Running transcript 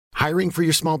Hiring for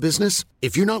your small business?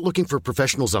 If you're not looking for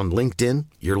professionals on LinkedIn,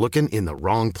 you're looking in the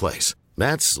wrong place.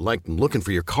 That's like looking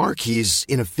for your car keys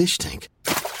in a fish tank.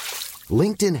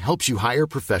 LinkedIn helps you hire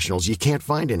professionals you can't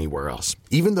find anywhere else,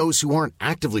 even those who aren't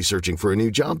actively searching for a new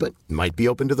job but might be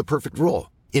open to the perfect role.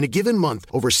 In a given month,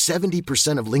 over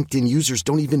 70% of LinkedIn users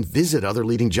don't even visit other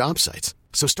leading job sites.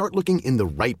 So start looking in the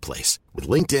right place. With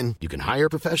LinkedIn, you can hire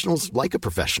professionals like a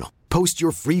professional. Post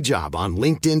your free job on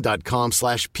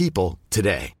linkedin.com/people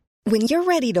today. When you're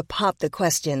ready to pop the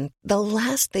question, the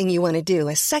last thing you want to do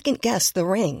is second-guess the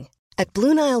ring. At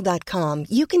BlueNile.com,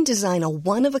 you can design a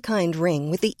one-of-a-kind ring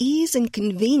with the ease and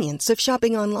convenience of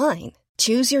shopping online.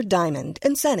 Choose your diamond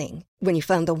and setting. When you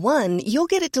find the one, you'll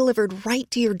get it delivered right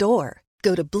to your door.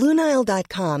 Go to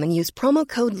BlueNile.com and use promo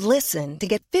code LISTEN to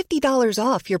get $50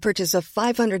 off your purchase of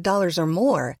 $500 or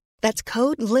more. That's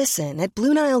code LISTEN at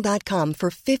BlueNile.com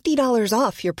for $50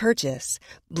 off your purchase.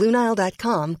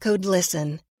 BlueNile.com, code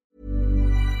LISTEN.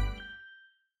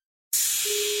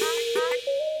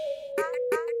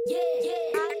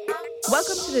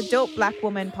 Welcome to the Dope Black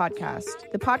Woman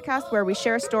podcast, the podcast where we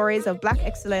share stories of Black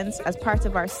excellence as part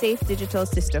of our safe digital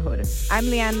sisterhood. I'm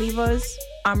Leanne Levos.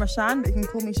 I'm Rashan, but you can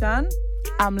call me Shan.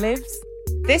 I'm Livs.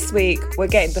 This week, we're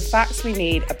getting the facts we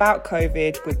need about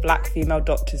COVID with Black Female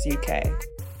Doctors UK.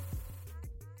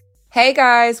 Hey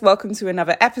guys, welcome to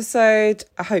another episode.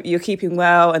 I hope you're keeping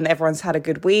well and everyone's had a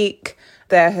good week.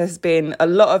 There has been a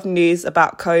lot of news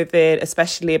about COVID,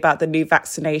 especially about the new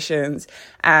vaccinations.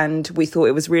 And we thought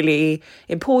it was really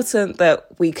important that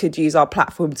we could use our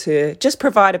platform to just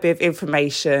provide a bit of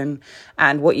information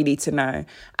and what you need to know.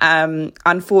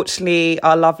 Unfortunately,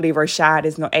 our lovely Roshad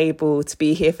is not able to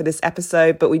be here for this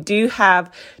episode, but we do have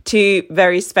two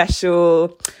very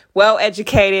special,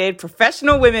 well-educated,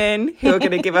 professional women who are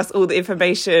going to give us all the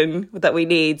information that we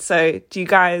need. So do you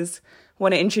guys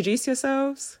want to introduce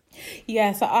yourselves?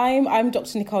 Yeah, so I'm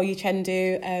Dr. Nicole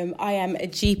Uchendu. I am a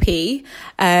GP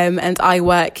and I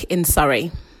work in Surrey.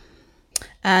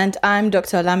 And I'm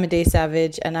Dr. Olamide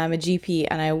Savage and I'm a GP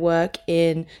and I work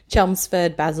in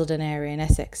Chelmsford, Basildon area in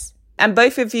Essex. And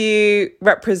both of you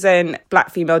represent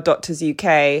Black Female Doctors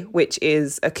UK, which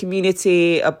is a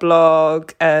community, a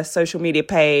blog, a social media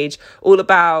page, all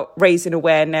about raising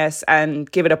awareness and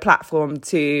giving a platform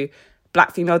to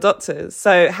Black female doctors.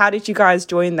 So how did you guys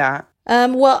join that?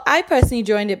 Well, I personally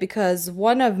joined it because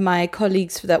one of my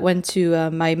colleagues that went to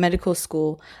my medical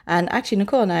school, and actually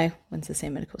Nicole and I went to the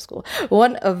same medical school.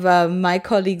 One of my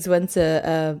colleagues went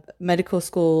to medical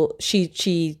school.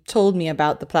 She told me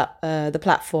about the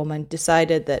platform and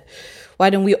decided that why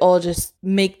don't we all just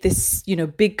make this,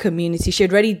 big community. She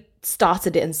had already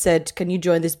started it and said, can you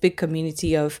join this big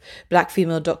community of Black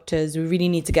female doctors? We really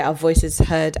need to get our voices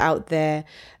heard out there.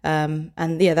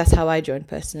 And yeah, that's how I joined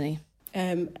personally.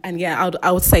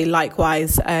 I would say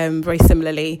likewise, very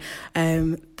similarly.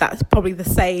 That's probably the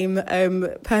same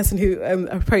person who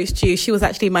approached you. She was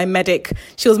actually my medic.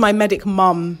 She was my medic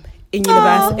mum in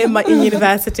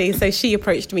university. So she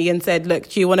approached me and said, "Look,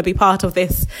 do you want to be part of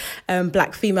this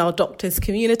Black female doctors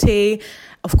community?"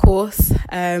 Of course.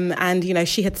 And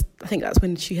she had. I think that's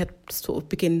when she had sort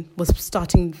of was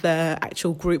starting the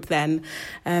actual group then.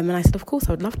 And I said, "Of course,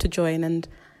 I would love to join." And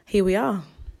here we are.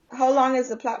 How long has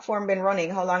the platform been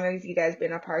running? How long have you guys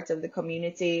been a part of the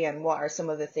community, and what are some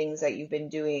of the things that you've been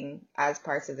doing as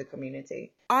parts of the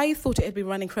community? I thought it had been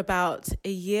running for about a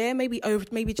year, maybe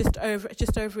just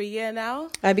over a year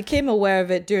now. I became aware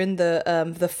of it during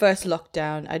the first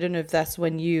lockdown. I don't know if that's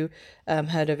when you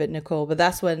heard of it, Nicole, but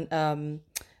that's when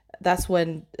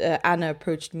Anna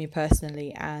approached me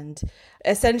personally, and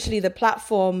essentially the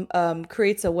platform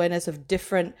creates awareness of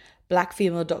different Black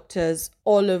female doctors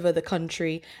all over the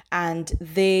country, and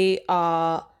they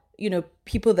are,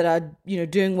 people that are,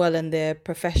 doing well in their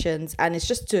professions, and it's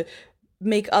just to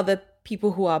make other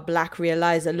people who are Black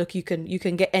realize that, look, you can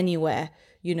get anywhere,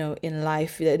 in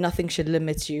life, that nothing should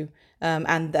limit you,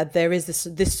 and that there is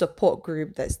this support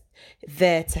group that's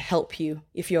there to help you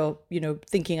if you're,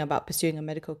 thinking about pursuing a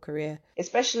medical career.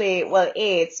 Especially,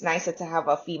 it's nicer to have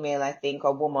a female, I think,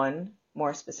 a woman,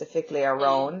 more specifically,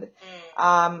 around.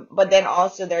 But then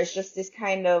also there's just this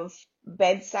kind of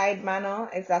bedside manner,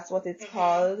 if that's what it's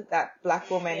called, that Black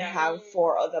women have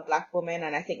for other Black women.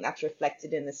 And I think that's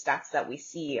reflected in the stats that we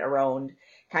see around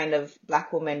kind of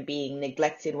Black women being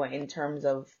neglected in terms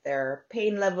of their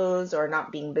pain levels or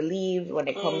not being believed when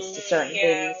it comes to certain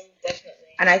things. Definitely.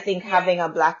 And I think having a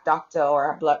Black doctor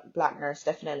or a Black nurse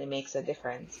definitely makes a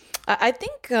difference. I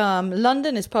think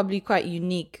London is probably quite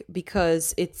unique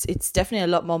because it's definitely a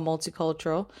lot more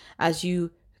multicultural. As you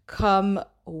come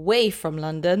away from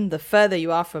London, the further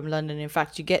you are from London, in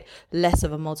fact, you get less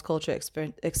of a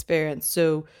multicultural experience.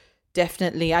 So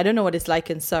definitely. I don't know what it's like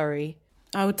in Surrey.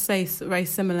 I would say very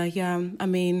similar. Yeah, I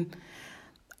mean,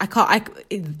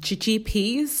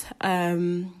 GPs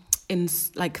in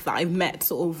like that I've met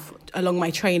sort of along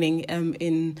my training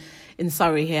in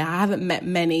Surrey here. I haven't met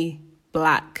many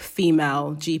Black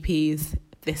female GPs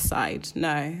this side.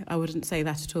 No, I wouldn't say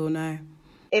that at all. No.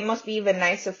 It must be even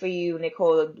nicer for you,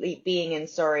 Nicole, being in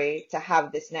Surrey, to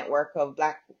have this network of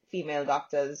Black female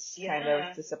doctors kind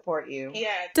of to support you.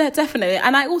 Yeah, definitely.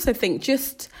 And I also think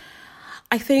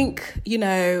I think, you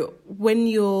know, when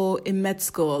you're in med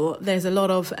school, there's a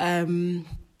lot of,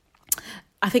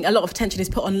 I think a lot of attention is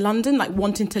put on London, like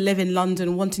wanting to live in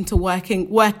London, wanting to work in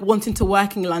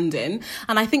London.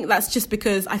 And I think that's just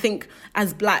because I think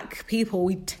as Black people,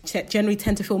 we generally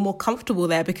tend to feel more comfortable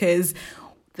there because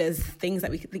there's things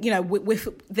that we, you know,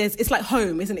 it's like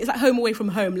home, isn't it? It's like home away from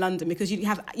home, London, because you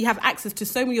have access to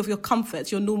so many of your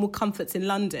comforts, your normal comforts in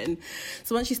London.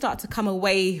 So once you start to come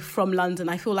away from London,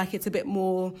 I feel like it's a bit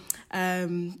more,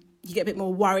 you get a bit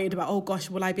more worried about, oh gosh,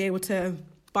 will I be able to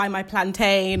buy my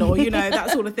plantain, or, you know, that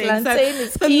sort of thing. Plantain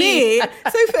is for key. me,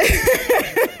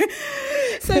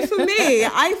 so for me,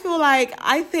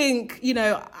 I think, you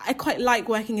know, I quite like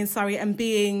working in Surrey and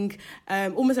being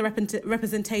almost a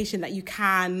representation that you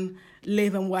can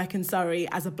live and work in Surrey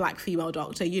as a Black female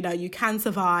doctor. You know, you can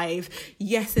survive.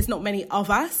 Yes, there's not many of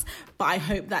us, but I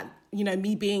hope that, you know,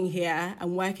 me being here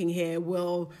and working here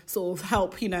will sort of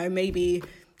help, you know, maybe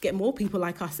get more people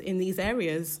like us in these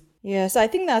areas. Yeah, so I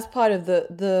think that's part of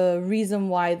the reason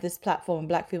why this platform,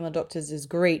 Black Female Doctors, is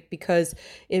great, because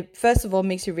it first of all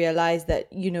makes you realize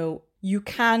that, you know, you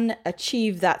can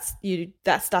achieve that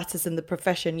status in the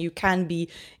profession. You can be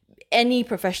any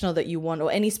professional that you want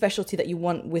or any specialty that you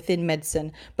want within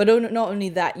medicine. But not only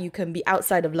that, you can be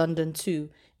outside of London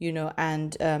too, you know,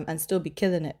 and still be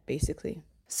killing it, basically.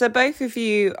 So both of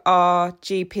you are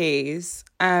GPs.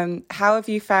 How have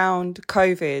you found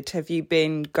COVID? Have you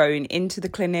been going into the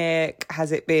clinic?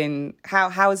 Has it been, how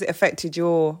has it affected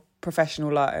your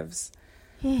professional lives?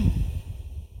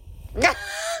 Yeah.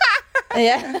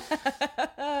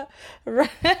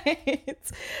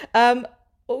 Right.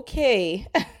 Okay.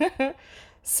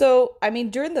 So, I mean,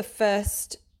 during the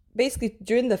first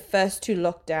two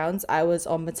lockdowns, I was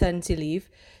on maternity leave.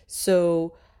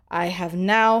 So I am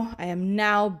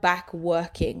now back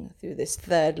working through this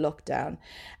third lockdown.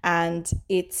 And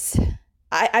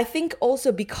I think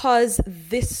also because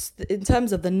this, in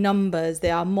terms of the numbers,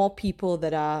 there are more people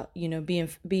that are, you know,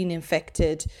 being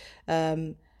infected.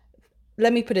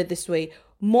 Let me put it this way.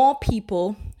 More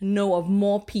people know of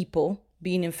more people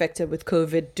being infected with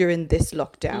COVID during this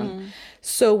lockdown.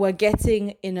 So we're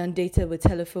getting inundated with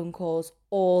telephone calls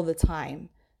all the time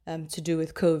to do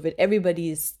with COVID.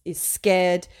 Everybody is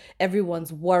scared.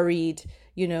 Everyone's worried,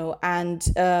 you know, and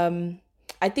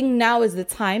I think now is the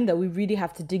time that we really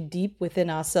have to dig deep within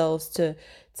ourselves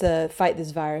to fight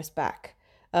this virus back.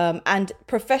 And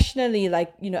professionally,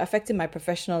 like, you know, affecting my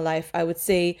professional life, I would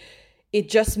say it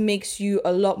just makes you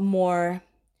a lot more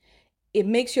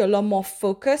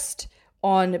focused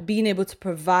on being able to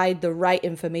provide the right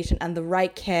information and the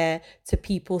right care to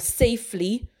people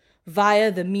safely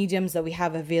via the mediums that we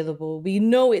have available. We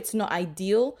know it's not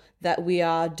ideal that we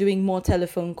are doing more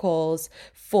telephone calls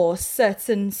for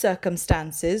certain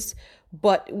circumstances,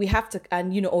 but we have to,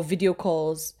 and, you know, or video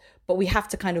calls, but we have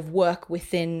to kind of work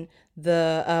within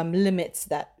the limits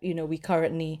that, you know, we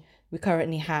currently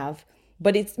have.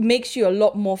 But it makes you a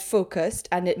lot more focused,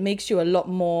 and it makes you a lot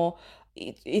more,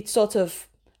 it sort of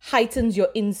heightens your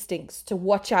instincts to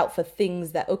watch out for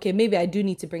things that, okay, maybe I do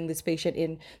need to bring this patient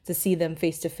in to see them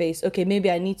face to face. Okay,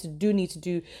 maybe I need to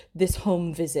do this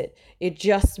home visit. It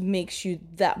just makes you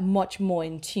that much more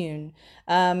in tune.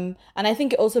 And I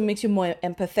think it also makes you more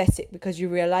empathetic, because you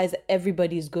realize that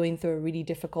everybody is going through a really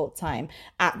difficult time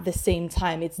at the same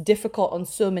time. It's difficult on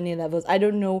so many levels. I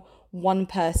don't know one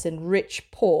person, rich,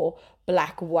 poor,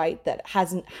 Black, white, that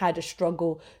hasn't had a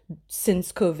struggle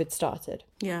since COVID started.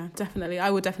 Yeah, definitely. I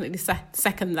would definitely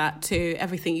second that to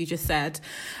everything you just said.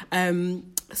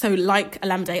 So like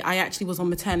Olamide, I actually was on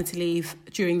maternity leave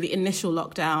during the initial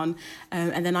lockdown,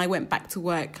 and then I went back to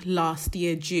work last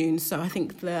year, June. So I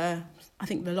think the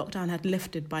lockdown had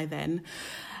lifted by then.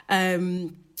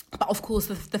 But of course,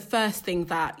 the first thing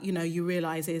that, you know, you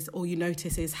realise is, or you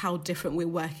notice, is how different we're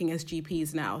working as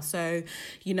GPs now. So,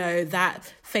 you know,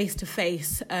 that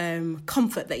face-to-face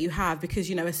comfort that you have, because,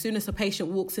 you know, as soon as a patient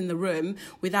walks in the room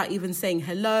without even saying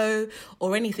hello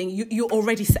or anything, you're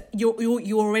already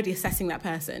assessing that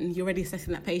person. You're already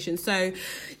assessing that patient. So,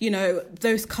 you know,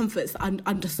 those comforts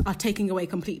are taking away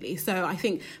completely. So I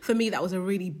think for me that was a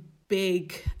really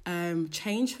big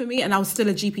change for me. And I was still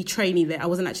a GP trainee there. I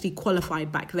wasn't actually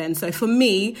qualified back then. So for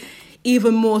me,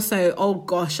 even more so, oh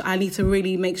gosh, I need to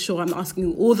really make sure I'm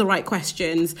asking all the right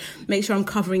questions, make sure I'm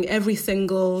covering every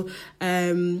single,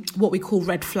 what we call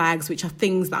red flags, which are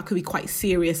things that could be quite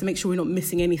serious, and make sure we're not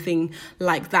missing anything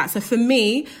like that. So for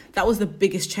me, that was the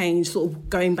biggest change, sort of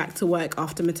going back to work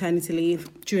after maternity leave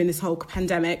during this whole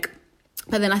pandemic.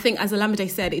 But then I think, as Olamide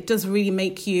said, it does really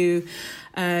make you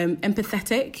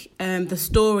empathetic. The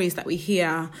stories that we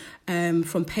hear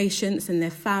from patients and their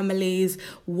families,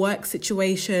 work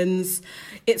situations,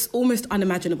 it's almost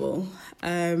unimaginable.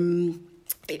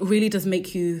 It really does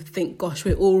make you think, gosh,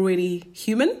 we're all really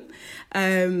human.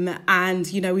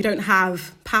 And, you know, we don't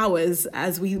have powers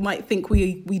as we might think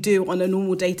we do on a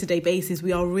normal day-to-day basis.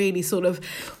 We are really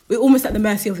we're almost at the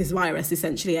mercy of this virus,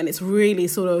 essentially. And it's really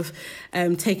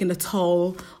taken a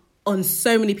toll on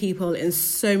so many people in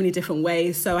so many different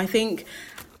ways. So I think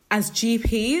as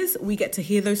GPs, we get to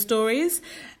hear those stories.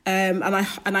 And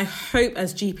I hope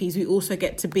as GPs, we also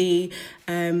get to be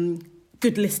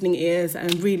good listening ears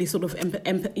and really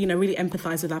really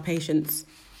empathize with our patients.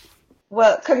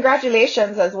 Well,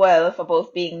 congratulations as well for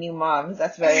both being new moms.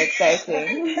 That's very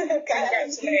exciting.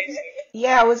 Congratulations.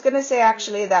 Yeah, I was going to say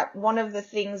actually that one of the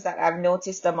things that I've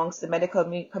noticed amongst the medical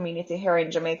community here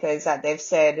in Jamaica is that they've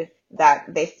said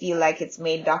that they feel like it's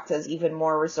made doctors even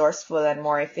more resourceful and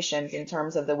more efficient in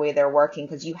terms of the way they're working,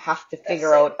 because you have to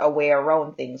figure out a way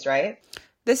around things, right?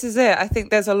 This is it. I think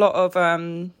there's a lot of,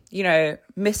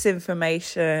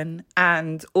 misinformation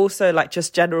and also like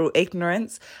just general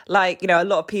ignorance. Like, a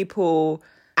lot of people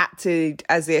acted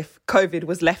as if COVID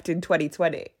was left in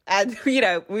 2020. And,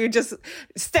 we just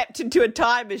stepped into a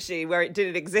time machine where it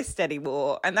didn't exist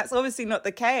anymore. And that's obviously not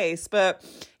the case. But,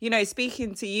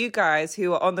 speaking to you guys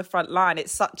who are on the front line,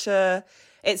 it's such a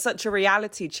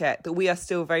reality check that we are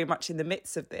still very much in the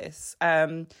midst of this.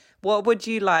 What would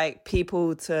you like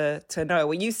people to know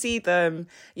when you see them,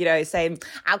 saying,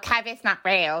 "Oh, COVID's not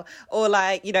real," or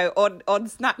like, on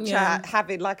Snapchat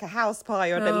having like a house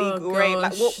party on a legal rape?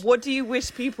 Like, what do you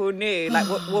wish people knew? Like,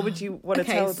 what would you want to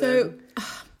tell them?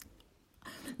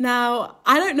 Now,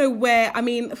 I don't know where. I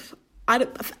mean,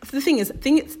 the thing is,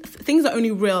 things are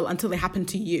only real until they happen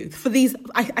to you. For these,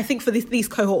 I think for these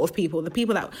cohort of people, the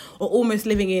people that are almost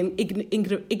living in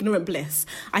ignorant bliss,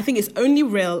 I think it's only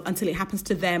real until it happens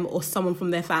to them or someone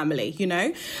from their family.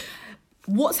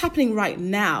 What's happening right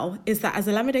now is that, as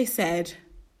Olamide said,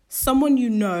 someone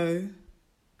knows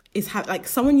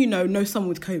someone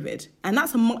with COVID, and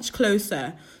that's much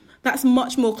closer. That's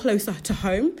much more closer to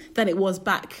home than it was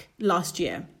back last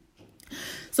year.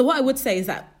 So what I would say is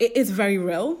that it is very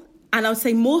real. And I would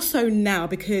say more so now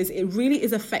because it really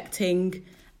is affecting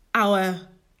our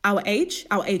age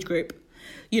group.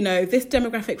 This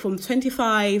demographic from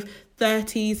 25,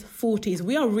 30s, 40s,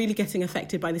 we are really getting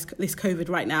affected by this COVID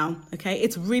right now, okay?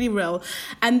 It's really real.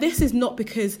 And this is not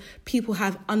because people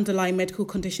have underlying medical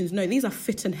conditions. No, these are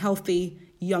fit and healthy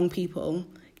young people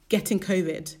getting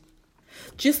COVID.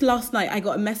 Just last night, I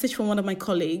got a message from one of my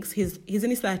colleagues. He's in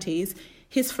his 30s.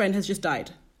 His friend has just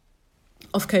died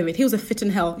of COVID. He was a fit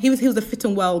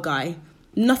and well guy.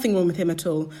 Nothing wrong with him at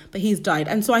all, but he's died.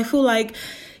 And so I feel like,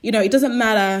 it doesn't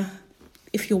matter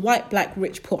if you're white, black,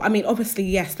 rich, poor. I mean, obviously,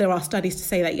 yes, there are studies to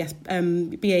say that, yes,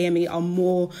 BAME are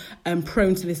more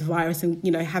prone to this virus and,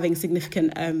 having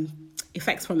significant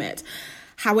effects from it.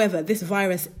 However, this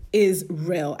virus is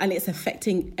real and it's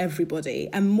affecting everybody,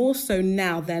 and more so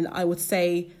now than I would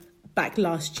say back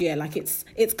last year. Like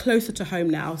it's closer to home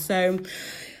now. So,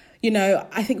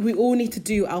 I think we all need to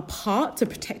do our part to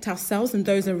protect ourselves and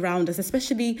those around us,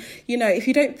 especially, if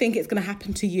you don't think it's going to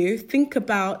happen to you, think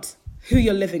about who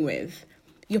you're living with,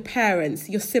 your parents,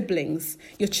 your siblings,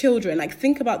 your children. Like,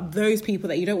 think about those people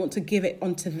that you don't want to give it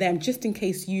onto them, just in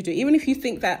case you do. Even if you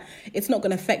think that it's not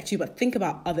going to affect you, but think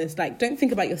about others. Like, don't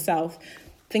think about yourself.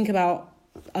 Think about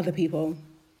other people.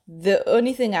 The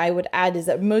only thing I would add is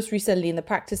that most recently in the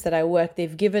practice that I work,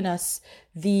 they've given us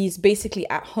these basically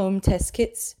at-home test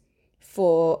kits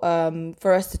for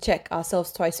us to check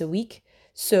ourselves twice a week.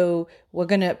 So we're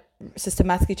going to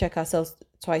systematically check ourselves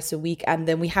twice a week, and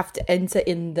then we have to enter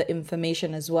in the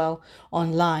information as well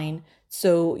online.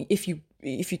 So if you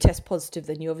test positive,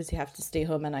 then you obviously have to stay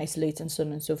home and isolate and so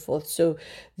on and so forth. So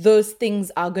those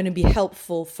things are going to be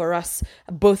helpful for us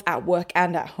both at work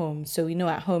and at home. So we know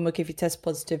at home, okay, if you test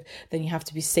positive, then you have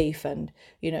to be safe. And,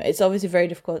 it's obviously very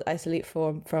difficult to isolate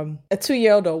from a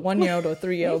 2-year-old or 1-year-old or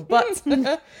 3-year-old, but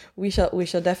we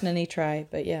shall definitely try.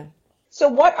 But yeah. So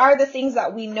what are the things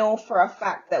that we know for a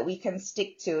fact that we can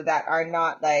stick to that are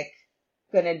not like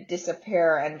gonna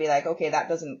disappear and be like, okay, that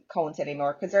doesn't count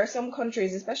anymore. Because there are some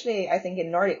countries, especially I think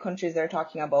in Nordic countries, they're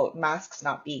talking about masks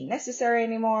not being necessary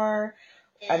anymore.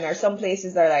 And there are some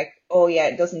places that are like, oh yeah,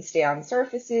 it doesn't stay on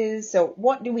surfaces. So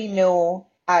what do we know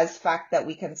as fact that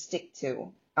we can stick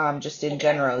to, just in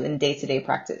general, in day-to-day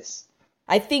practice?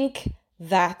 I think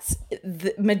that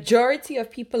the majority of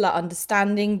people are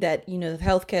understanding that, you know,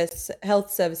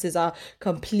 health services are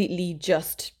completely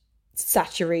just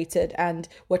saturated, and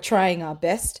we're trying our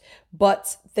best,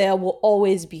 but there will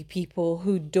always be people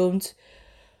who don't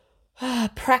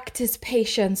practice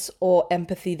patience or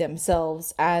empathy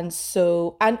themselves, and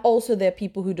also there are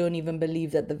people who don't even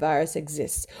believe that the virus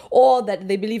exists, or that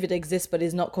they believe it exists but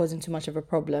is not causing too much of a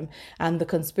problem, and the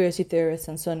conspiracy theorists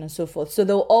and so on and so forth. So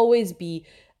there'll always be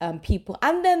people,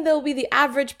 and then there'll be the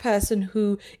average person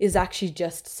who is actually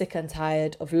just sick and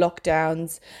tired of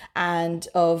lockdowns and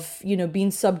of, you know,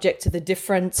 being subject to the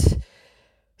different,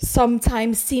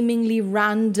 sometimes seemingly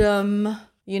random,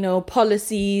 you know,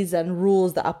 policies and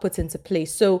rules that are put into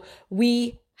place. So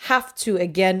we have to,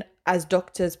 again, as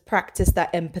doctors, practice that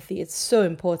empathy. It's so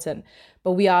important.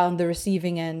 But we are on the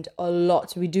receiving end a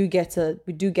lot. We do get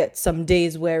some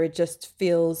days where it just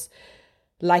feels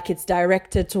like it's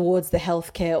directed towards the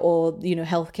healthcare or, you know,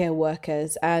 healthcare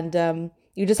workers. And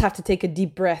you just have to take a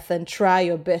deep breath and try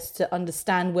your best to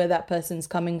understand where that person's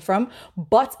coming from.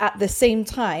 But at the same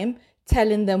time,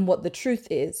 telling them what the truth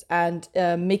is, and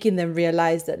making them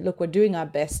realize that, look, we're doing our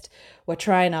best, we're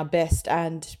trying our best,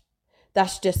 and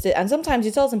that's just it. And sometimes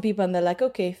you tell some people and they're like,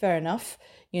 okay, fair enough,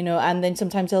 you know, and then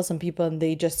sometimes tell some people and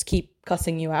they just keep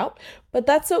cussing you out, but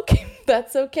that's okay.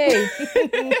 That's okay.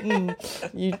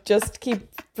 You just keep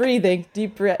breathing,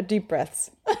 deep breaths.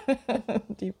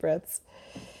 Deep breaths.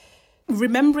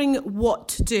 Remembering what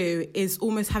to do is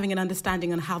almost having an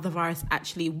understanding on how the virus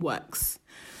actually works.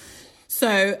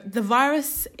 So the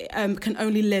virus can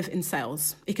only live in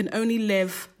cells. It can only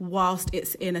live whilst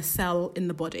it's in a cell in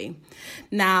the body.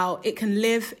 Now, it can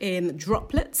live in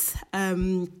droplets,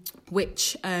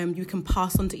 which you can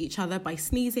pass on to each other by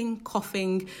sneezing,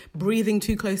 coughing, breathing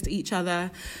too close to each other.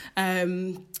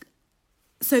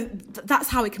 So that's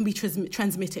how it can be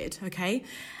transmitted, okay?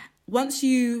 Once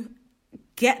you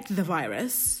get the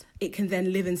virus, it can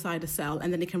then live inside a cell,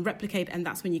 and then it can replicate, and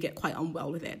that's when you get quite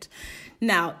unwell with it.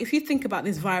 Now, if you think about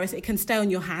this virus, it can stay on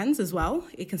your hands as well.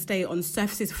 It can stay on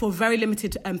surfaces for a very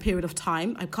limited period of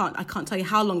time. I can't tell you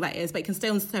how long that is, but it can stay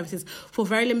on surfaces for a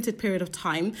very limited period of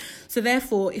time. So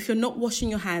therefore, if you're not washing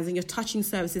your hands and you're touching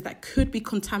surfaces that could be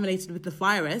contaminated with the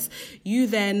virus, you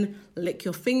then lick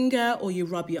your finger, or you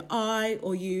rub your eye,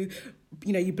 or you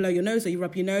blow your nose, or you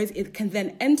rub your nose. It can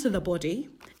then enter the body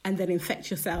and then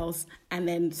infect your cells, and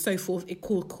then so forth. It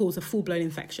cause a full-blown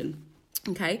infection,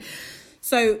 okay?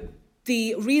 So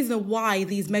the reason why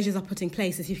these measures are put in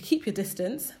place is if you keep your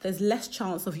distance, there's less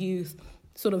chance of you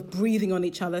sort of breathing on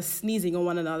each other, sneezing on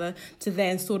one another, to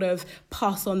then sort of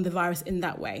pass on the virus in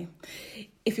that way.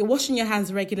 If you're washing your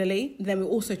hands regularly, then we're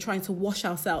also trying to wash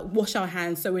our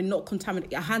hands so we're not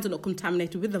contaminated. Our hands are not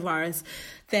contaminated with the virus,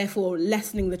 therefore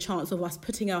lessening the chance of us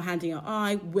putting our hand in our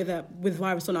eye with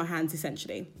virus on our hands,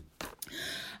 essentially.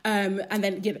 And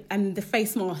the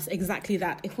face mask, exactly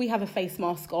that. If we have a face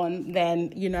mask on,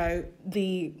 then, you know,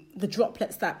 the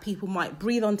droplets that people might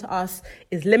breathe onto us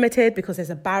is limited because there's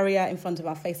a barrier in front of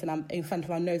our face and in front of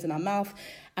our nose and our mouth,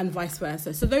 and vice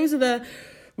versa. So those are the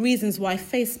reasons why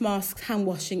face masks, hand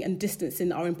washing and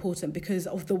distancing are important, because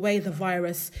of the way the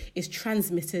virus is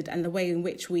transmitted and the way in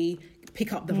which we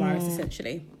pick up the virus,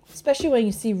 essentially. Especially when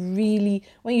you see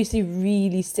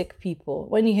really sick people,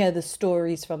 when you hear the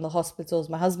stories from the hospitals.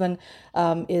 My husband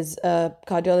is a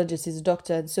cardiologist, he's a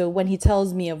doctor, and so when he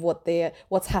tells me of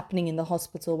what's happening in the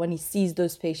hospital, when he sees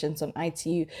those patients on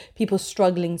ITU, people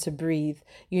struggling to breathe,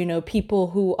 you know,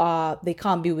 people who they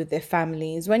can't be with their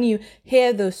families. When you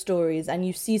hear those stories and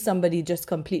you see somebody just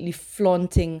completely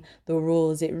flaunting the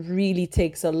rules, it really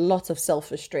takes a lot of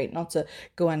self-restraint not to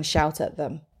go and shout at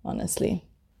them, honestly.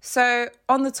 So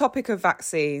on the topic of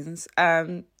vaccines,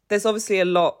 there's obviously a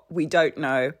lot we don't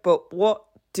know, but what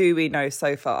do we know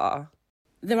so far?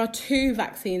 There are 2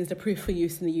 vaccines approved for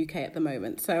use in the UK at the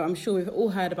moment. So I'm sure we've all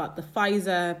heard about the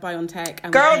Pfizer, BioNTech.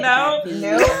 And girl, no.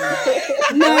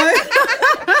 No.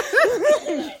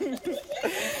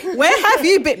 Where have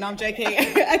you been? No, I'm joking.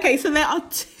 Okay, so there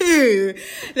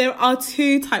are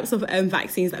two types of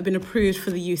vaccines that have been approved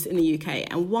for the use in the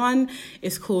UK. And one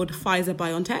is called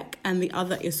Pfizer-BioNTech and the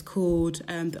other is called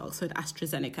the Oxford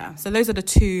AstraZeneca. So those are the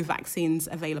 2 vaccines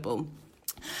available.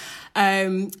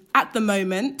 At the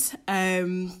moment,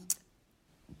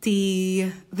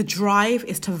 the drive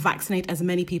is to vaccinate as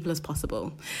many people as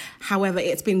possible. However,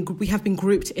 we have been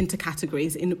grouped into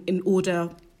categories in order,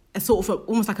 a sort of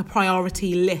almost like a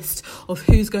priority list of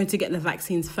who's going to get the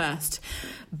vaccines first.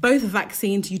 Both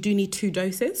vaccines, you do need 2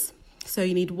 doses. So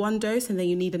you need 1 dose and then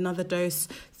you need another dose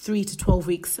 3 to 12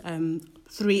 weeks,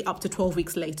 3 up to 12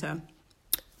 weeks later.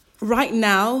 Right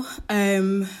now,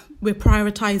 we're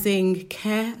prioritising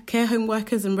care home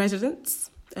workers and residents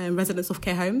of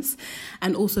care homes,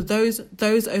 and also those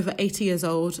over 80 years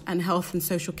old and health and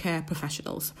social care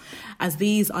professionals, as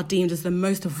these are deemed as the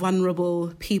most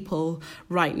vulnerable people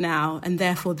right now, and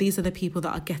therefore these are the people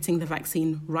that are getting the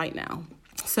vaccine right now.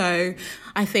 So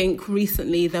I think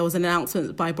recently there was an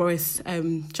announcement by Boris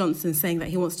Johnson saying that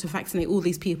he wants to vaccinate all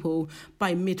these people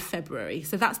by mid-February.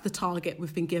 So that's the target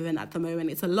we've been given at the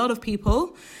moment. It's a lot of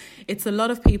people. But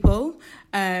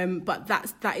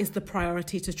that is the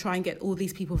priority, to try and get all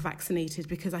these people vaccinated,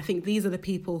 because I think these are the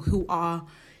people who are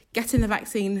getting the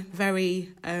vaccine very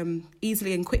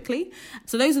easily and quickly.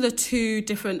 So those are the 2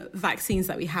 different vaccines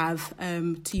that we have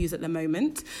to use at the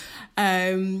moment.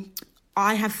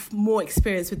 I have more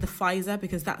experience with the Pfizer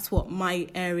because that's what my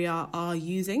area are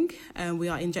using. We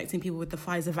are injecting people with the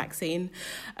Pfizer vaccine.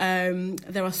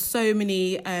 There are so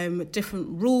many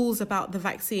different rules about the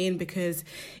vaccine because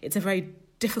it's a very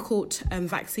difficult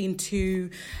vaccine to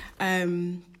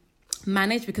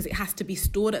manage, because it has to be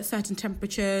stored at certain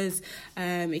temperatures.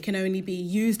 It can only be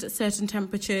used at certain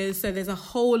temperatures. So there's a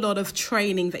whole lot of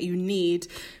training that you need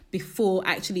before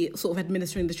actually sort of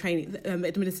administering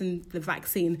the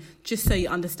vaccine, just so you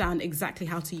understand exactly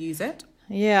how to use it.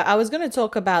 Yeah, I was going to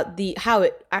talk about how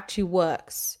it actually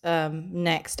works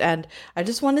next. And I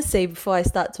just want to say before I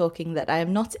start talking that I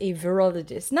am not a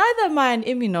virologist, neither am I an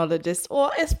immunologist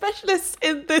or a specialist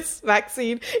in this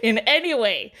vaccine in any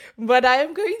way. But I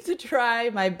am going to try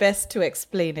my best to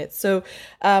explain it. So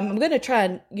I'm going to try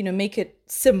and, make it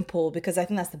simple, because I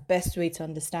think that's the best way to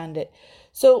understand it.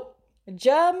 So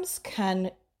germs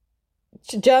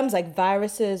like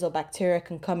viruses or bacteria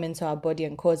can come into our body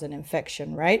and cause an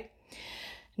infection, right?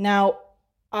 Now,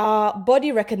 our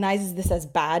body recognizes this as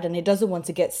bad and it doesn't want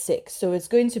to get sick. So it's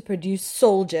going to produce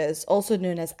soldiers, also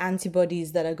known as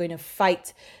antibodies, that are going to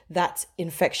fight that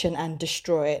infection and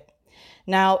destroy it.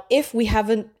 Now, if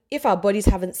our bodies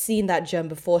haven't seen that germ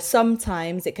before,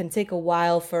 sometimes it can take a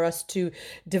while for us to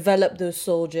develop those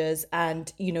soldiers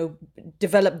and,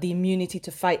 develop the immunity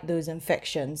to fight those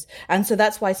infections. And so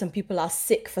that's why some people are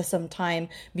sick for some time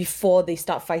before they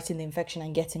start fighting the infection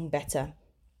and getting better.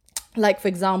 Like, for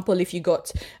example, if you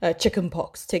got chicken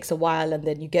pox, takes a while and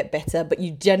then you get better, but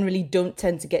you generally don't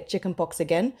tend to get chicken pox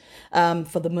again,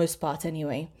 for the most part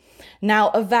anyway. Now,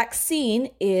 a vaccine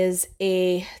is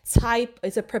it's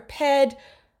a prepared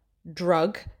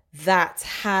drug that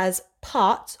has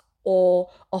part or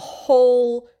a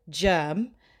whole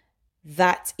germ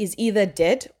that is either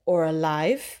dead or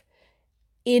alive,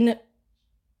 in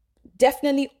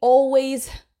definitely always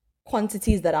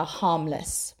quantities that are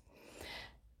harmless.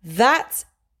 That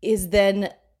is then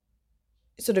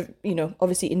sort of,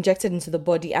 obviously injected into the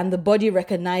body, and the body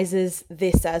recognizes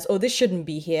this as, oh, this shouldn't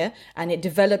be here. And it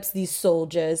develops these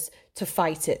soldiers to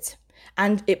fight it.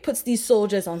 And it puts these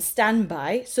soldiers on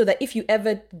standby so that if you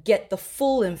ever get the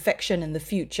full infection in the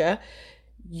future,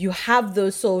 you have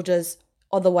those soldiers,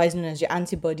 otherwise known as your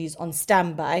antibodies, on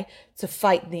standby to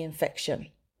fight the infection.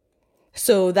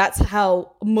 So that's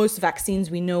how most vaccines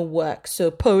we know work.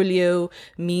 So polio,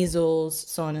 measles,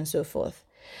 so on and so forth.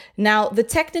 Now, the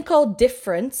technical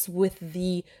difference with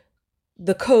the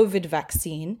COVID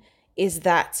vaccine is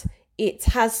that it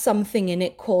has something in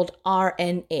it called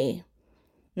RNA.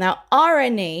 Now,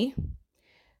 RNA,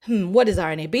 what is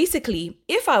RNA? Basically,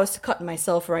 if I was to cut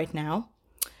myself right now,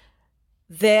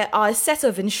 there are a set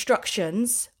of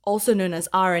instructions, also known as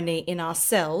RNA, in our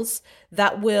cells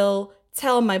that will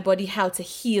tell my body how to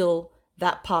heal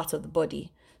that part of the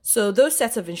body. So those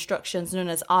sets of instructions, known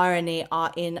as RNA,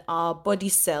 are in our body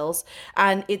cells,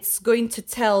 and it's going to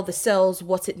tell the cells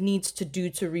what it needs to do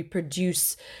to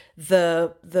reproduce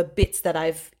the bits that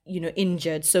I've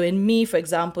injured. So in me, for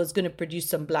example, it's going to produce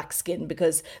some black skin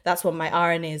because that's what my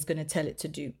RNA is going to tell it to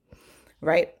do,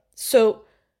 right? So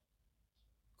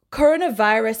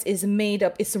coronavirus is made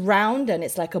up, it's round and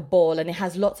it's like a ball, and it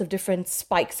has lots of different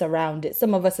spikes around it.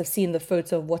 Some of us have seen the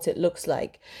photo of what it looks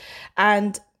like.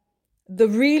 And the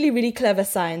really, really clever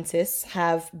scientists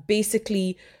have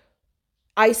basically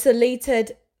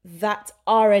isolated that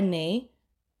RNA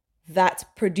that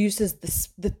produces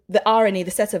the RNA,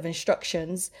 the set of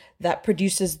instructions that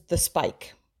produces the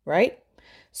spike, right?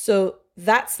 So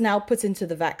that's now put into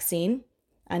the vaccine.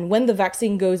 And when the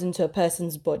vaccine goes into a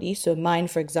person's body, so mine,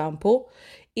 for example,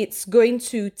 it's going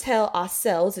to tell our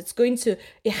cells, it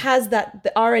has that,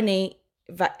 the RNA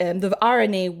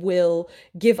will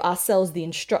give our cells the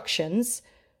instructions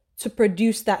to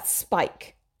produce that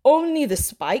spike. Only the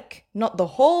spike, not the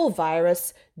whole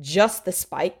virus, just the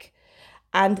spike.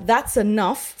 And that's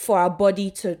enough for our body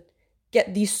to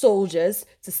get these soldiers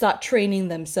to start training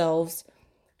themselves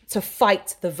to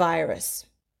fight the virus.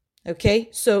 Okay,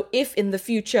 so if in the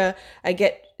future I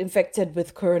get infected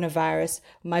with coronavirus,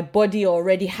 my body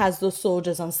already has those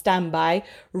soldiers on standby,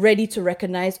 ready to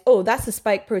recognize, oh, that's a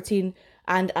spike protein,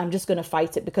 and I'm just going to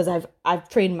fight it because I've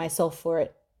trained myself for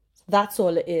it. That's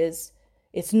all it is.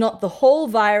 It's not the whole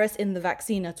virus in the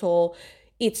vaccine at all.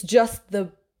 It's just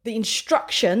the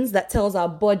instructions that tells our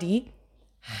body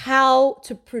how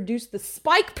to produce the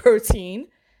spike protein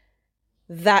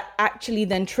that actually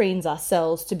then trains our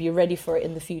cells to be ready for it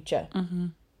in the future. Mm-hmm.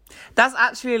 That's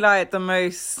actually like the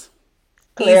most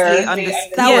clear. That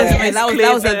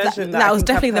was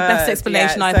definitely the best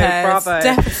explanation I've heard.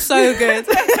 Bravo. So good.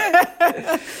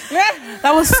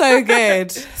 That was so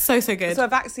good. So good. So a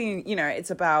vaccine,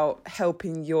 it's about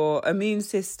helping your immune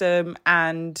system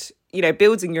and,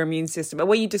 building your immune system. And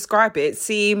when you describe it, it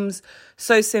seems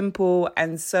so simple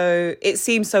and it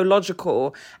seems so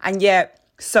logical. And yet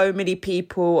so many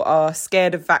people are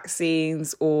scared of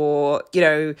vaccines, or,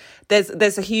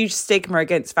 there's a huge stigma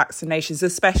against vaccinations,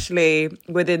 especially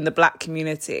within the Black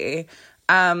community.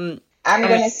 I'm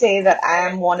going to say that I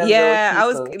am one of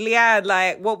those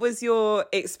people. What was your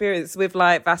experience with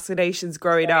vaccinations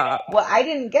growing up? Well, I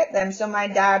didn't get them. So my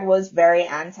dad was very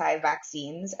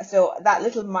anti-vaccines. So that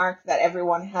little mark that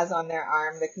everyone has on their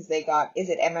arm because they got, is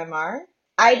it MMR?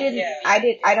 I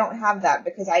don't have that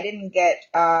because I didn't get,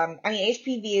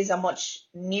 HPV is a much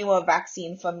newer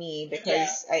vaccine for me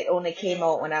because it only came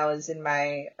out when I was in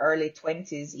my early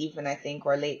 20s, even I think,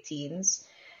 or late teens.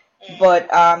 But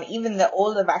even the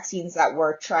older vaccines that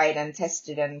were tried and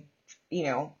tested and,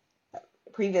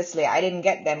 previously, I didn't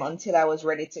get them until I was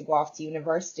ready to go off to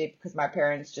university because my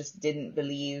parents just didn't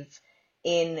believe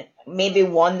in, maybe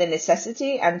one, the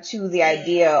necessity, and two, the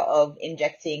idea of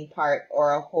injecting part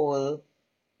or a whole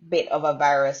bit of a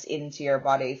virus into your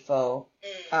body for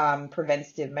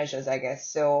preventative measures, I guess.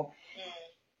 So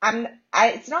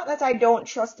it's not that I don't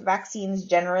trust vaccines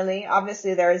generally.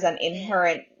 Obviously, there is an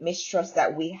inherent mistrust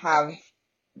that we have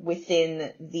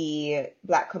within the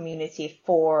Black community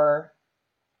for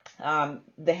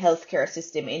the healthcare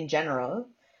system in general.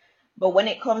 But when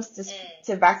it comes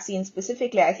to vaccines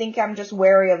specifically, I think I'm just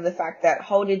wary of the fact that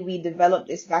how did we develop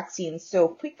this vaccine so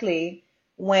quickly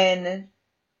when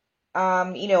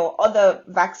other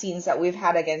vaccines that we've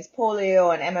had against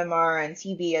polio and MMR and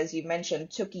TB, as you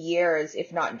mentioned, took years,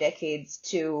 if not decades,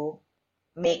 to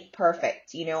make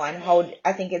perfect, and how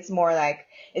I think it's more like,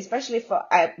 especially for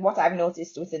what I've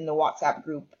noticed within the WhatsApp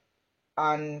group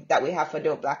that we have for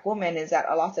Dope Black Women is that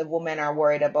a lot of women are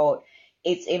worried about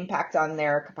its impact on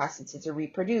their capacity to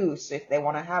reproduce, if they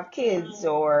want to have kids,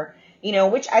 or,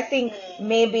 which I think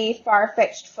may be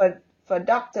far-fetched for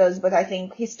doctors, but I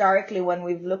think historically when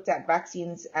we've looked at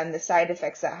vaccines and the side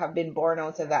effects that have been born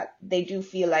out of that, they do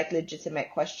feel like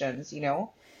legitimate questions,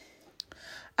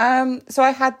 So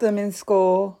I had them in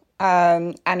school,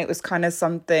 and it was kind of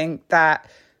something that,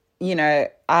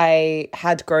 I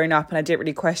had grown up and I didn't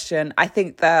really question. I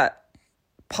think that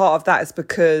part of that is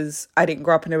because I didn't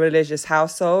grow up in a religious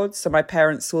household, so my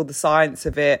parents saw the science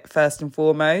of it first and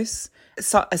foremost.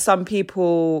 Some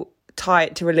people tie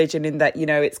it to religion in that,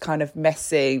 it's kind of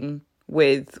messing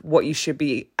with what you should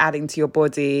be adding to your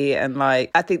body. And I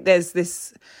think there's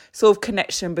this sort of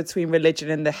connection between religion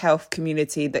and the health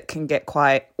community that can get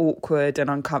quite awkward and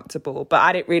uncomfortable. But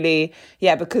I didn't really,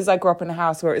 because I grew up in a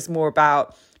house where it's more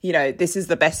about, this is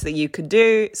the best that you could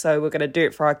do, so we're going to do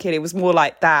it for our kid. It was more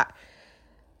like that.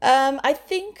 I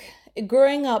think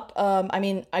growing up,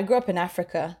 I grew up in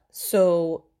Africa,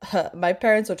 so my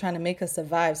parents were trying to make us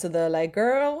survive. So they're like,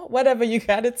 girl, whatever you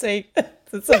got to take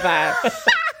to survive.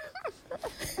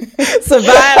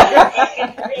 Survive.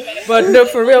 But no,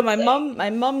 for real, my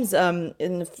mom's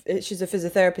she's a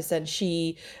physiotherapist, and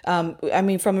she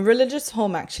from a religious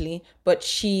home actually, but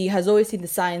she has always seen the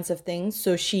science of things.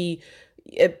 So she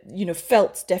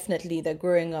felt definitely that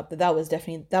growing up that was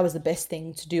the best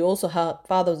thing to do. Also, her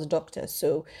father was a doctor,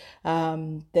 so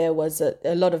there was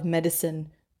a lot of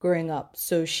medicine growing up,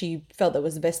 so she felt that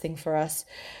was the best thing for us.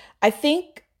 I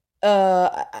think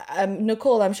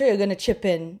Nicole, I'm sure you're going to chip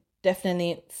in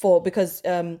definitely because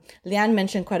Leanne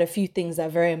mentioned quite a few things that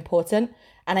are very important,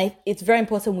 and it's very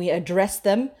important we address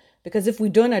them Because if we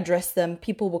don't address them,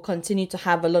 people will continue to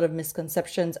have a lot of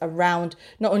misconceptions around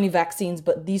not only vaccines,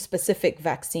 but these specific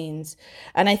vaccines.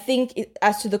 And I think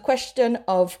as to the question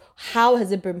of how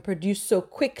has it been produced so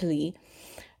quickly,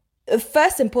 the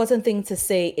first important thing to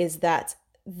say is that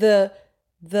the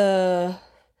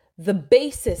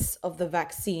basis of the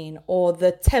vaccine, or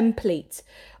the template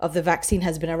of the vaccine,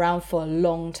 has been around for a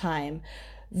long time.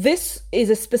 This is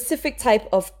a specific type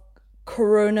of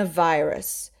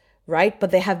coronavirus, right?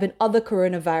 But there have been other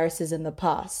coronaviruses in the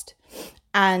past.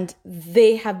 And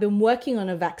they have been working on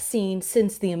a vaccine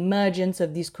since the emergence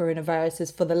of these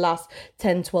coronaviruses for the last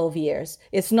 10, 12 years.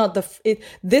 It's not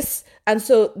this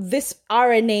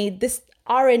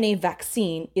RNA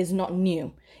vaccine is not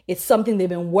new. It's something they've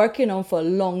been working on for a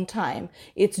long time.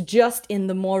 It's just in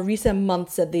the more recent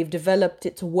months that they've developed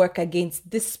it to work against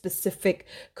this specific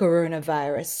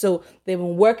coronavirus. So they've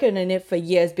been working on it for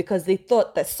years because they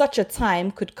thought that such a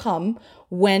time could come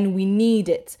when we need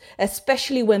it,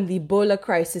 especially when the Ebola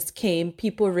crisis came.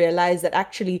 People realized that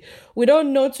actually we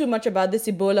don't know too much about this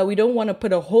Ebola. We don't want to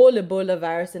put a whole Ebola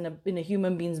virus in a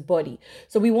human being's body.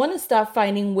 So we want to start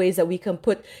finding ways that we can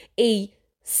put a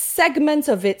segment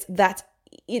of it that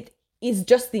it is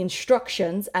just the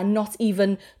instructions and not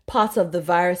even part of the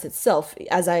virus itself,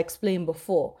 as I explained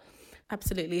before.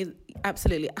 Absolutely. I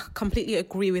completely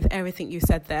agree with everything you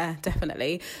said there,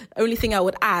 definitely. Only thing I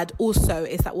would add also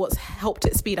is that what's helped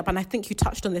it speed up, and I think you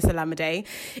touched on this, Olamide,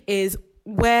 is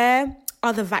where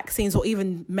other vaccines or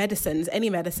even medicines, any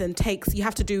medicine you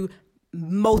have to do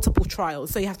multiple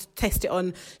trials. So you have to test it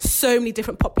on so many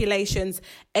different populations,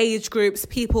 age groups,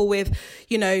 people with,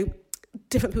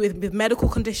 different people with medical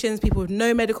conditions, people with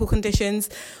no medical conditions,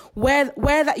 where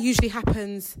that usually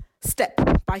happens step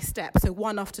by step, so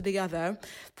one after the other.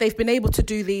 They've been able to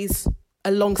do these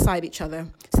alongside each other.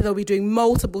 So they'll be doing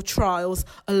multiple trials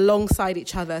alongside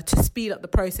each other to speed up the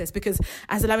process, because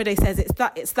as Olamide says,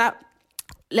 it's that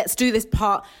let's do this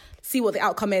part, see what the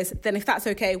outcome is, then if that's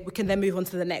okay, we can then move on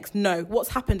to the next. No, what's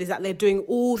happened is that they're doing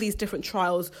all these different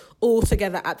trials all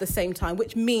together at the same time,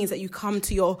 which means that you come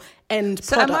to your end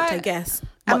product, I guess.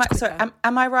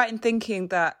 Am I right in thinking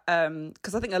that,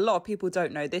 because I think a lot of people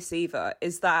don't know this either,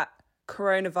 is that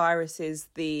coronavirus is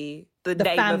the name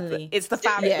family. It's the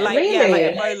family. Yeah. Like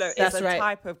Ebola That's is a right.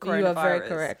 type of coronavirus. You are very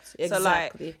correct.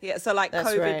 Exactly. So like That's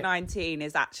COVID-19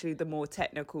 is actually the more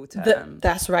technical term.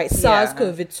 That's right.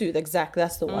 SARS-CoV-2. Exactly.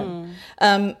 That's the one.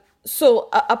 So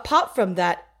apart from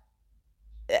that,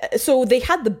 so they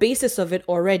had the basis of it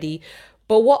already.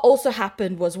 But what also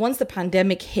happened was once the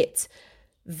pandemic hit,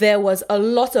 there was a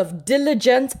lot of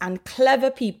diligent and clever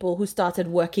people who started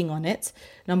working on it,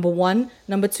 number one.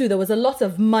 Number two, there was a lot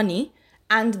of money,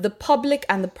 and the public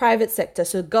and the private sector,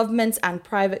 so governments and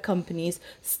private companies,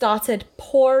 started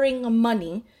pouring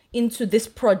money into this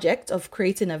project of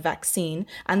creating a vaccine,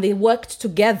 and they worked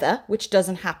together, which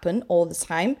doesn't happen all the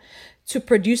time, to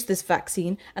produce this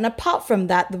vaccine. And apart from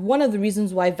that, one of the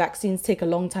reasons why vaccines take a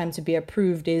long time to be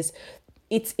approved is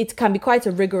it can be quite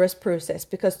a rigorous process,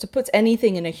 because to put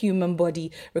anything in a human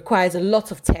body requires a lot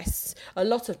of tests, a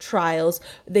lot of trials.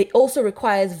 They also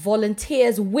requires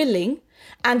volunteers willing,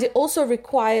 and it also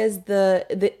requires the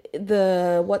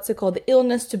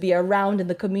illness to be around in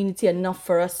the community enough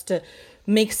for us to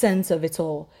make sense of it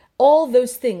all. All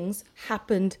those things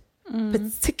happened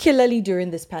particularly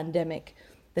during this pandemic.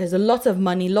 There's a lot of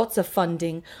money, lots of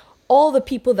funding, all the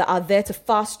people that are there to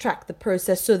fast track the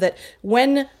process so that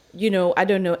when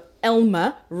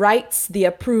Elma writes the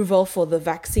approval for the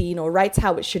vaccine or writes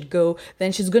how it should go,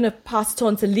 then she's going to pass it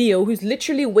on to Leo, who's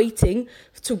literally waiting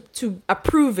to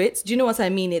approve it. Do you know what I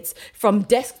mean? It's from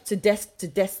desk to desk to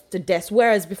desk to desk.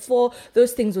 Whereas before,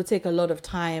 those things would take a lot of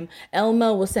time.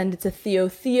 Elma will send it to Theo.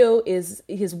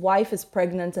 His wife is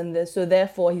pregnant, and so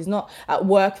therefore he's not at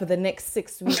work for the next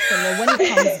 6 weeks. And then when he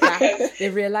comes back,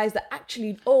 they realize that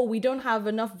actually, we don't have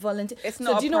enough volunteers.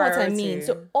 So do you know what I mean?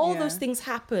 So all those things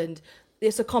happened.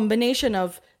 It's a combination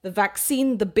of the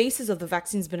vaccine. The basis of the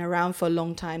vaccine's been around for a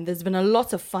long time. There's been a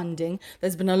lot of funding.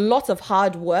 There's been a lot of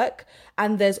hard work.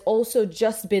 And there's also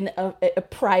just been a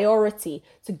priority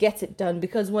to get it done,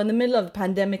 because we're in the middle of a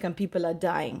pandemic and people are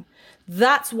dying.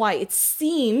 That's why it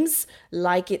seems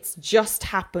like it's just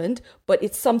happened, but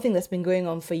it's something that's been going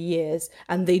on for years,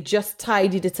 and they just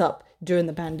tidied it up during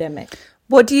the pandemic.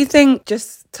 What do you think,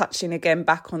 just touching again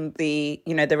back on the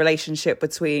relationship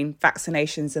between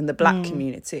vaccinations and the Black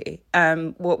community,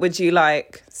 what would you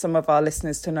like some of our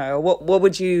listeners to know? What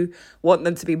would you want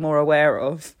them to be more aware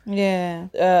of? Yeah.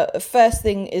 First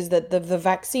thing is that the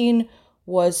vaccine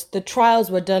the trials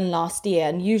were done last year,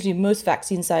 and usually most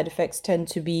vaccine side effects tend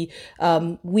to be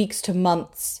weeks to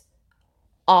months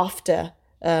after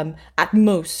at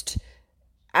most.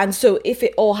 And so if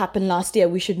it all happened last year,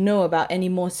 we should know about any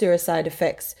more serious side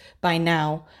effects by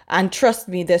now. And trust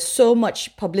me, there's so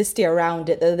much publicity around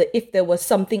it that if there was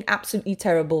something absolutely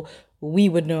terrible, we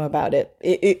would know about it.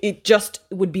 It just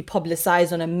would be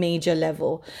publicized on a major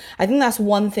level. I think that's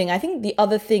one thing. I think the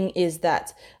other thing is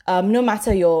that no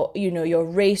matter your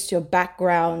race, your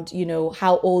background,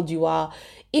 how old you are,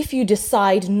 if you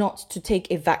decide not to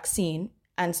take a vaccine,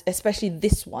 and especially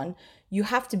this one, you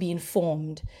have to be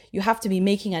informed. You have to be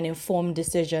making an informed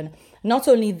decision. Not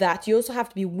only that, you also have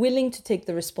to be willing to take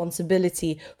the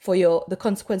responsibility for the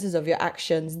consequences of your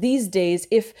actions. These days,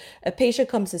 if a patient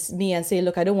comes to me and say,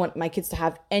 look, I don't want my kids to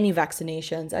have any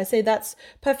vaccinations, I say that's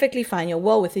perfectly fine. You're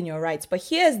well within your rights. But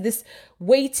here's this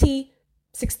weighty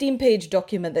 16-page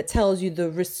document that tells you the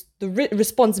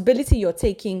responsibility you're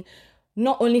taking,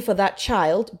 not only for that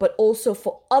child, but also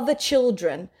for other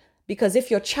children. Because if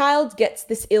your child gets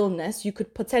this illness, you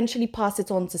could potentially pass it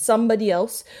on to somebody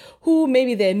else who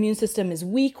maybe their immune system is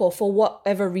weak or for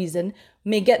whatever reason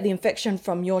may get the infection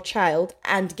from your child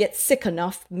and get sick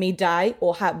enough, may die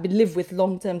or live with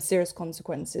long-term serious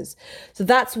consequences. So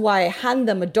that's why I hand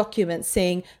them a document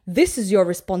saying, this is your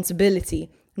responsibility,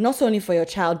 not only for your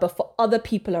child, but for other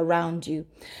people around you.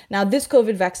 Now, this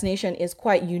COVID vaccination is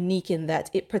quite unique in that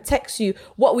it protects you.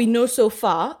 What we know so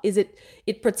far is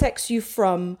it protects you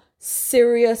from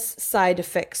serious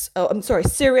symptoms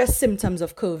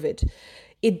of COVID.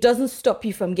 It doesn't stop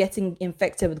you from getting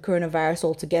infected with coronavirus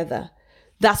altogether.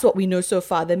 That's what we know so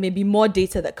far. There may be more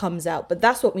data that comes out, but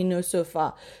that's what we know so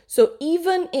far. So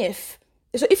if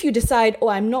you decide,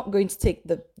 I'm not going to take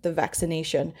the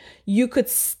vaccination, you could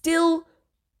still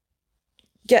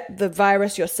get the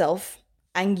virus yourself,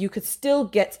 and you could still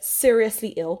get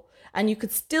seriously ill, and you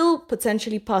could still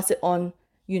potentially pass it on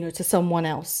to someone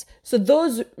else. So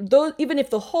those, even if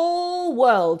the whole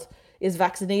world is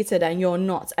vaccinated and you're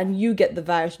not, and you get the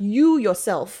virus, you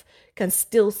yourself can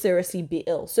still seriously be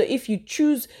ill. So if you're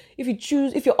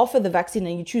offered the vaccine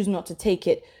and you choose not to take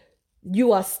it,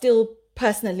 you are still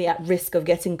personally at risk of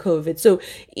getting COVID. So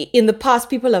in the past,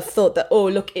 people have thought that,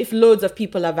 look, if loads of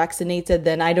people are vaccinated,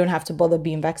 then I don't have to bother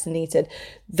being vaccinated.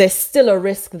 There's still a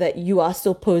risk that you are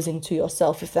still posing to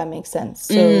yourself, if that makes sense.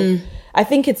 So I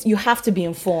think you have to be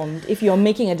informed. If you're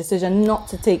making a decision not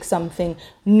to take something,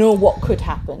 know what could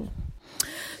happen.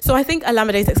 So I think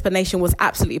Olamide's explanation was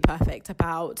absolutely perfect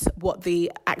about what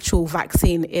the actual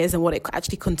vaccine is and what it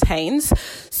actually contains.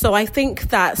 So I think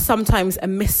that sometimes a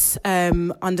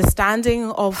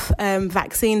misunderstanding of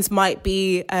vaccines might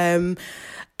be a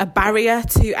barrier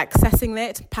to accessing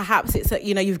it. Perhaps it's that,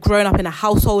 you've grown up in a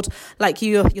household like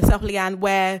yourself, Leanne,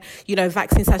 where,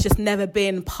 vaccines has just never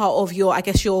been part of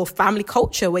your family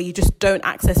culture, where you just don't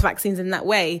access vaccines in that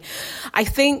way. I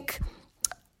think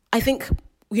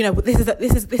this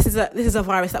is a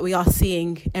virus that we are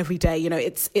seeing every day.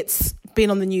 It's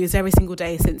been on the news every single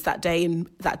day since that day in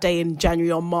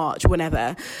January or March,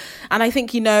 whenever. And I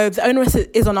think, the onus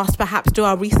is on us to perhaps do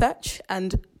our research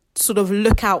and sort of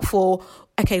look out for,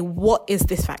 okay, what is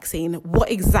this vaccine?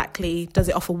 What exactly does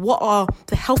it offer? What are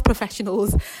the health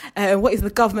professionals, what is the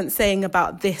government saying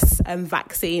about this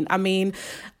vaccine? I mean,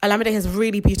 Olamide has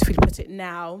really beautifully put it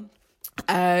now.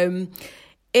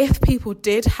 If people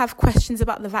did have questions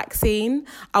about the vaccine,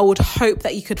 I would hope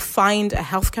that you could find a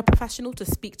healthcare professional to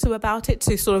speak to about it,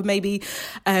 to sort of maybe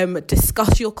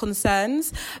discuss your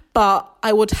concerns. But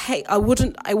I would hate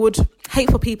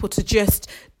for people to just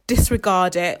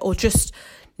disregard it or just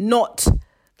not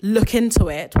look into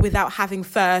it without having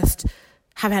first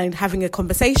having a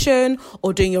conversation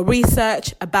or doing your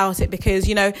research about it. Because,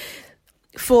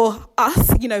 for us,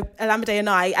 Olamide and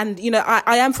I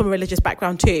am from a religious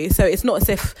background too. So it's not as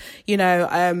if,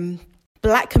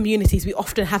 Black communities, we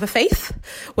often have a faith,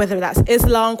 whether that's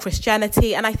Islam,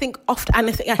 Christianity. And I think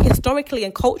historically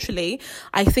and culturally,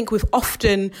 I think we've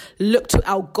often looked to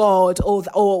our God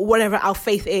or whatever our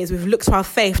faith is. We've looked to our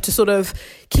faith to sort of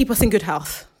keep us in good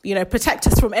health, protect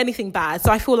us from anything bad.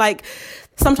 So I feel like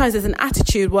sometimes there's an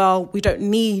attitude, we don't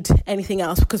need anything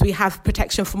else because we have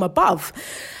protection from above.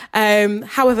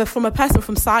 However, from a person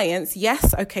from science,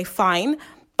 yes, okay, fine.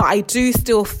 But I do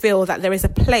still feel that there is a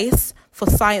place for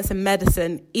science and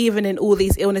medicine, even in all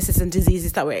these illnesses and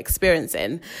diseases that we're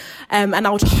experiencing. And I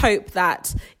would hope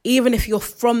that even if you're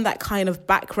from that kind of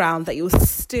background, that you'll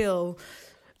still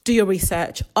do your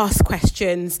research, ask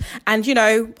questions. And,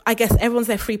 I guess everyone's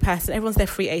their free person, everyone's their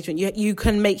free agent. You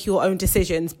can make your own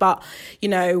decisions. But,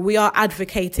 we are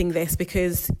advocating this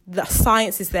because the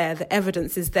science is there, the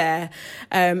evidence is there,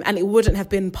 and it wouldn't have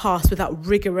been passed without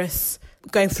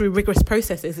going through rigorous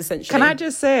processes, essentially. Can I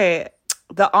just say,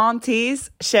 the aunties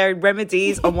sharing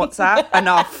remedies on WhatsApp.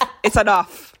 Enough. It's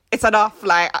enough. It's enough.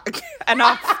 Like,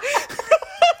 enough.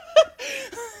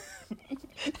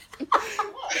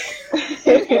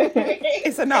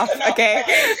 It's enough, okay?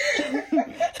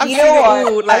 You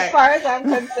know what? As far as I'm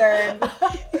concerned,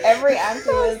 every auntie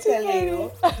will tell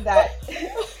you that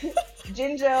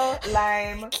ginger,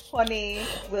 lime, honey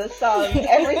will solve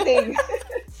everything.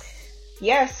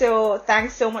 Yeah, so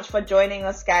thanks so much for joining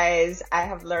us, guys. I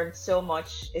have learned so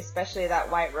much, especially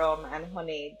that white rum and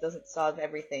honey doesn't solve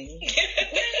everything.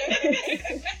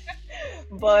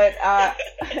 But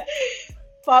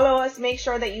follow us. Make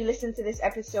sure that you listen to this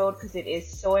episode because it is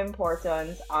so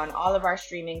important on all of our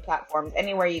streaming platforms,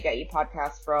 anywhere you get your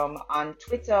podcasts from. On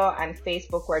Twitter and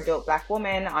Facebook, we're Dope Black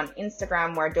Woman. On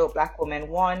Instagram, we're Dope Black Woman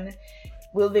 1.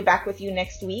 We'll be back with you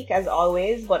next week, as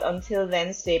always. But until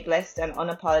then, stay blessed and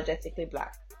unapologetically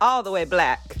black. All the way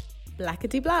black.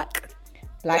 Blackety black.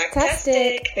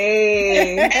 Blacktastic.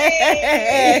 Hey.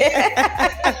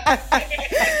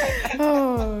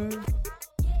 Oh.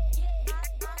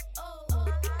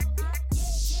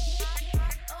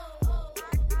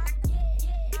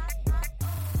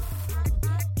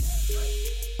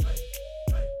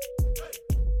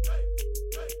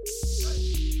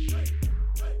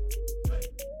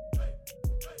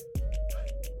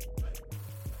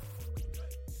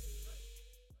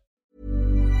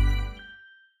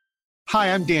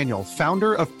 Hi, I'm Daniel,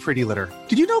 founder of Pretty Litter.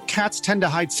 Did you know cats tend to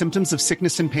hide symptoms of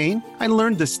sickness and pain? I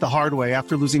learned this the hard way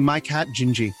after losing my cat,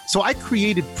 Gingy. So I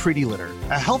created Pretty Litter,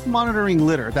 a health monitoring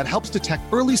litter that helps detect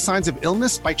early signs of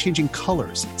illness by changing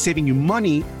colors, saving you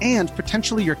money and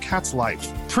potentially your cat's life.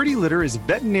 Pretty Litter is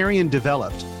veterinarian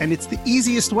developed, and it's the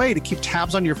easiest way to keep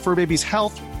tabs on your fur baby's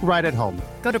health right at home.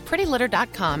 Go to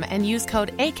prettylitter.com and use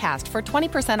code ACAST for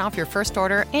 20% off your first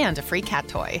order and a free cat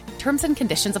toy. Terms and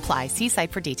conditions apply. See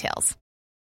site for details.